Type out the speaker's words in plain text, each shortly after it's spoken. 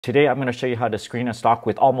Today, I'm going to show you how to screen a stock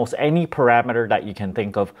with almost any parameter that you can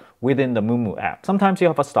think of within the MooMoo app. Sometimes you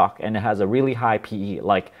have a stock and it has a really high PE,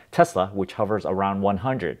 like Tesla, which hovers around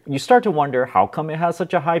 100. You start to wonder, how come it has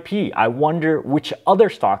such a high PE? I wonder which other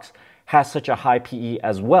stocks has such a high PE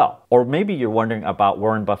as well. Or maybe you're wondering about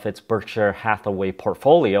Warren Buffett's Berkshire Hathaway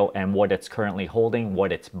portfolio and what it's currently holding,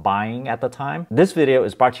 what it's buying at the time. This video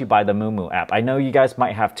is brought to you by the MooMoo app. I know you guys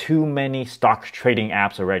might have too many stock trading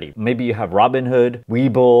apps already. Maybe you have Robinhood,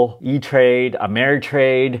 Webull, E-Trade,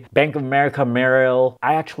 Ameritrade, Bank of America, Merrill.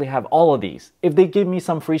 I actually have all of these. If they give me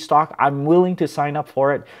some free stock, I'm willing to sign up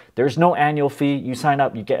for it. There's no annual fee. You sign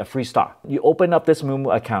up, you get a free stock. You open up this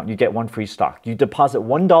MooMoo account, you get one free stock. You deposit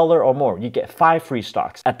 $1 or more, you get 5 free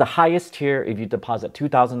stocks. At the highest tier, if you deposit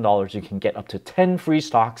 $2,000, you can get up to 10 free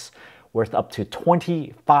stocks worth up to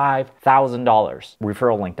 $25,000.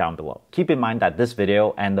 Referral link down below. Keep in mind that this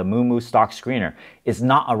video and the MooMoo stock screener is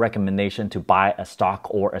not a recommendation to buy a stock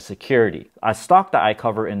or a security. A stock that I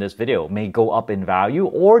cover in this video may go up in value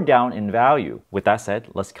or down in value. With that said,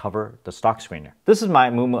 let's cover the stock screener. This is my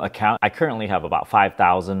MooMoo account. I currently have about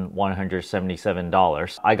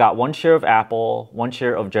 $5,177. I got 1 share of Apple, 1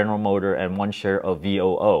 share of General Motors, and 1 share of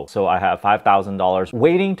VOO. So I have $5,000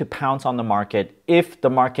 waiting to pounce on the market if the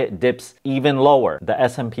market dips even lower. The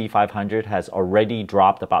S&P 500 has already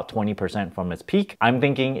dropped about 20% from its peak. I'm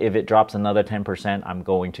thinking if it drops another 10%, I'm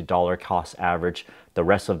going to dollar cost average the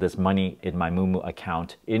rest of this money in my MooMoo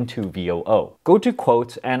account into VOO. Go to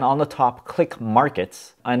quotes and on the top, click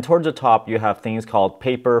markets. And towards the top, you have things called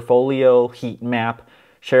paper folio, heat map,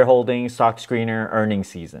 shareholding, stock screener, earnings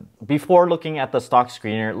season. Before looking at the stock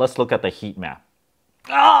screener, let's look at the heat map.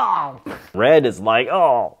 Oh! Red is like,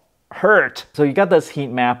 oh, hurt. So you got this heat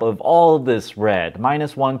map of all this red,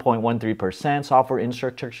 minus 1.13%, software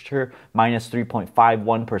infrastructure, minus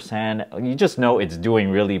 3.51%. You just know it's doing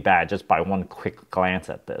really bad just by one quick glance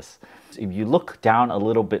at this. If you look down a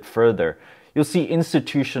little bit further, you'll see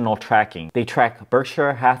institutional tracking. They track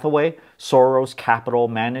Berkshire Hathaway, Soros Capital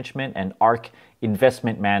Management, and ARK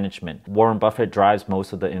Investment Management. Warren Buffett drives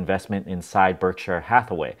most of the investment inside Berkshire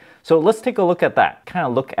Hathaway. So let's take a look at that. Kind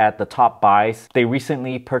of look at the top buys. They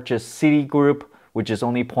recently purchased Citigroup, which is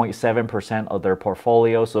only 0.7% of their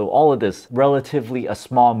portfolio. So all of this, relatively a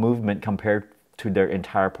small movement compared to their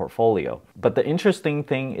entire portfolio. But the interesting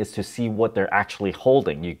thing is to see what they're actually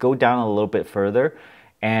holding. You go down a little bit further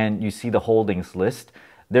and you see the holdings list.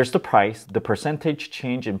 There's the price, the percentage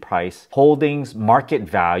change in price, holdings, market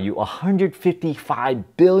value, $155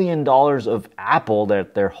 billion of Apple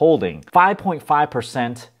that they're holding,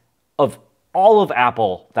 5.5% of all of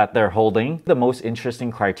Apple that they're holding. The most interesting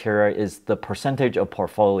criteria is the percentage of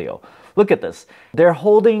portfolio. Look at this. They're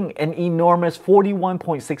holding an enormous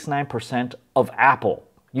 41.69% of Apple.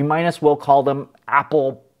 You might as well call them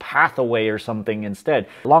Apple Hathaway or something instead.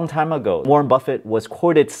 A long time ago, Warren Buffett was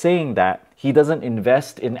quoted saying that he doesn't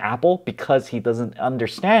invest in Apple because he doesn't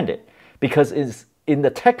understand it, because it's in the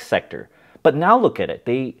tech sector. But now look at it.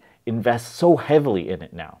 They invest so heavily in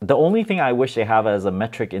it now. The only thing I wish they have as a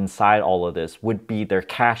metric inside all of this would be their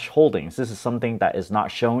cash holdings. This is something that is not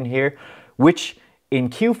shown here, which in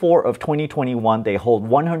Q4 of 2021, they hold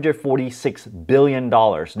 $146 billion.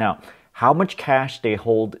 Now, how much cash they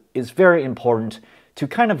hold is very important to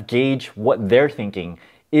kind of gauge what they're thinking.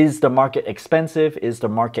 Is the market expensive? Is the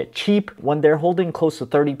market cheap? When they're holding close to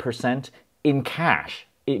 30% in cash,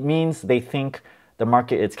 it means they think the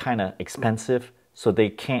market is kind of expensive, so they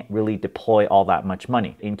can't really deploy all that much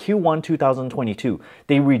money. In Q1 2022,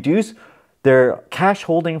 they reduced their cash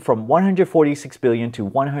holding from 146 billion to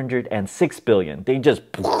 106 billion. They just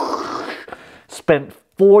spent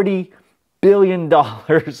 $40 billion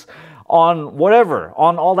on whatever,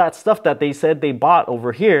 on all that stuff that they said they bought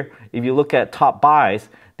over here. If you look at top buys,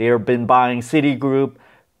 they have been buying Citigroup,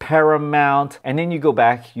 Paramount, and then you go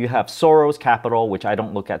back, you have Soros Capital, which I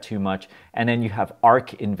don't look at too much, and then you have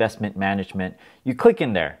ARK Investment Management. You click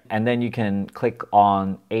in there, and then you can click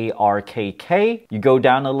on ARKK. You go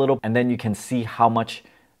down a little, and then you can see how much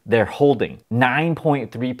they're holding.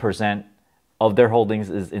 9.3% of their holdings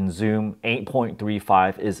is in Zoom,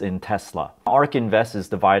 8.35 is in Tesla. ARK Invest is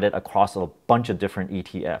divided across a bunch of different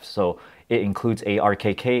ETFs. So it includes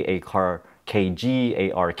ARKK,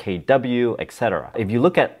 ARKG, ARKW, etc. If you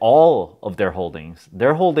look at all of their holdings,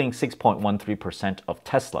 they're holding 6.13% of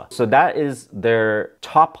Tesla. So that is their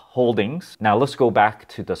top holdings. Now let's go back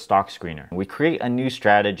to the stock screener. We create a new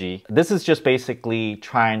strategy. This is just basically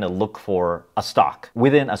trying to look for a stock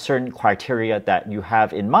within a certain criteria that you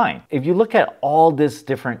have in mind. If you look at all this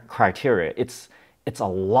different criteria, it's a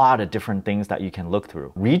lot of different things that you can look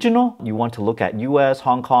through. Regional, you want to look at US,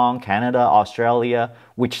 Hong Kong, Canada, Australia.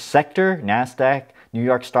 Which sector? NASDAQ, New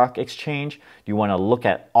York Stock Exchange? Do you want to look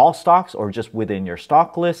at all stocks or just within your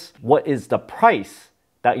stock list? What is the price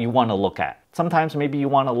that you want to look at? Sometimes maybe you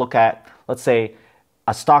want to look at, let's say,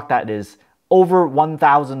 a stock that is over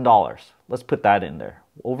 $1,000. Let's put that in there.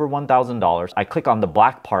 Over $1,000. I click on the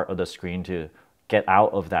black part of the screen to get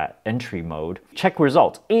out of that entry mode. Check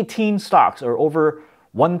results. 18 stocks are over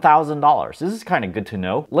 $1,000. This is kind of good to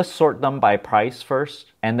know. Let's sort them by price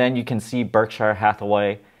first. And then you can see Berkshire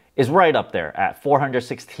Hathaway is right up there at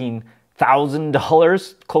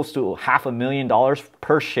 $416,000, close to $500,000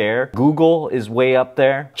 per share. Google is way up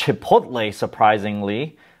there. Chipotle,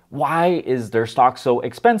 surprisingly. Why is their stock so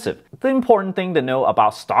expensive? The important thing to know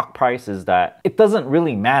about stock price is that it doesn't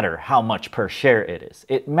really matter how much per share it is.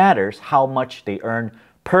 It matters how much they earn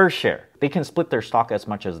per share. They can split their stock as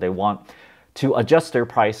much as they want to adjust their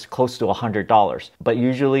price close to $100. But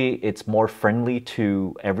usually it's more friendly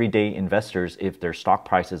to everyday investors if their stock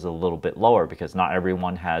price is a little bit lower, because not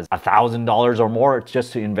everyone has $1,000 or more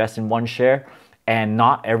just to invest in one share. And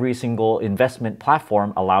not every single investment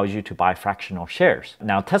platform allows you to buy fractional shares.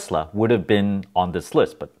 Now, Tesla would have been on this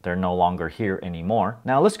list, but they're no longer here anymore.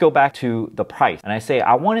 Now, let's go back to the price. And I say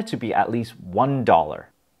I want it to be at least $1.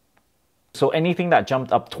 So anything that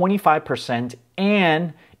jumped up 25%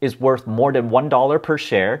 and is worth more than $1 per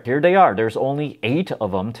share, here they are. There's only 8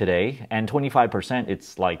 of them today, and 25%,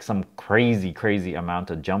 it's like some crazy amount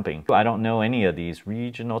of jumping. I don't know any of these.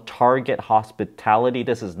 Regional Target Hospitality.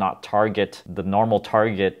 This is not Target, the normal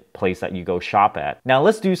Target place that you go shop at. Now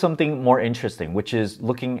let's do something more interesting, which is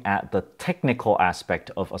looking at the technical aspect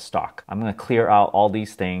of a stock. I'm gonna clear out all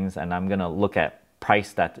these things and I'm gonna look at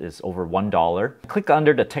price that is over $1. Click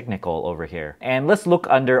under the technical over here. And let's look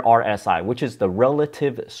under RSI, which is the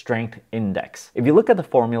Relative Strength Index. If you look at the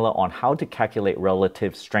formula on how to calculate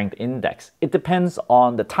Relative Strength Index, it depends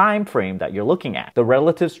on the time frame that you're looking at. The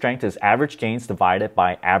relative strength is average gains divided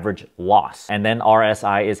by average loss. And then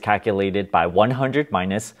RSI is calculated by 100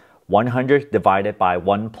 minus 100 divided by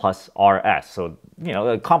 1 plus RS. So, you know,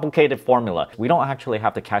 a complicated formula. We don't actually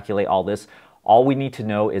have to calculate all this. All we need to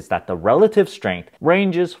know is that the relative strength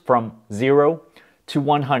ranges from 0 to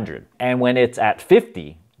 100. And when it's at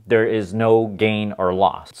 50, there is no gain or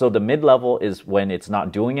loss. So the mid-level is when it's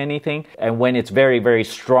not doing anything. And when it's very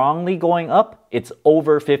strongly going up, it's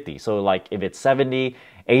over 50. So like if it's 70,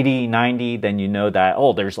 80, 90, then you know that,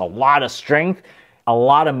 oh, there's a lot of strength, a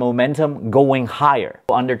lot of momentum going higher.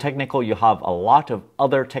 Under technical, you have a lot of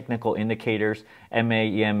other technical indicators, MA,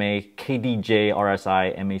 EMA, KDJ,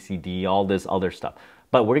 RSI, MACD, all this other stuff.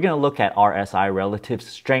 But we're gonna look at RSI, Relative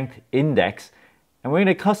Strength Index, and we're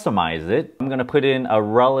gonna customize it. I'm gonna put in a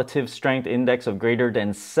Relative Strength Index of greater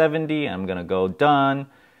than 70, and I'm gonna go done.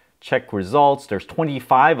 Check results. There's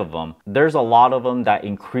 25 of them. There's a lot of them that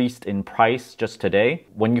increased in price just today.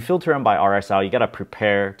 When you filter them by RSI, you gotta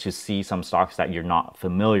prepare to see some stocks that you're not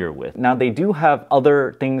familiar with. Now, they do have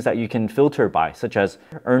other things that you can filter by, such as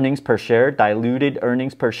earnings per share, diluted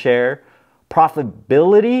earnings per share,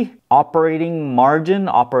 profitability, operating margin,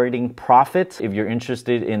 operating profit. If you're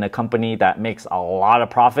interested in a company that makes a lot of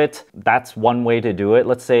profit, that's one way to do it.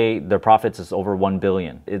 Let's say their profits is over 1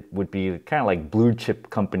 billion. It would be kind of like blue chip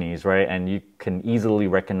companies, right? And you can easily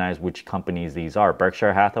recognize which companies these are.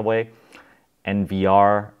 Berkshire Hathaway,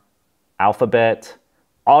 NVR, Alphabet,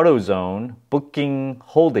 AutoZone, Booking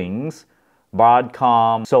Holdings,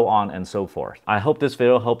 Broadcom, so on and so forth. I hope this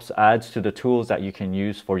video helps add to the tools that you can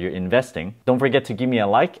use for your investing. Don't forget to give me a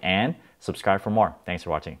like and subscribe for more. Thanks for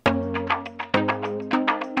watching.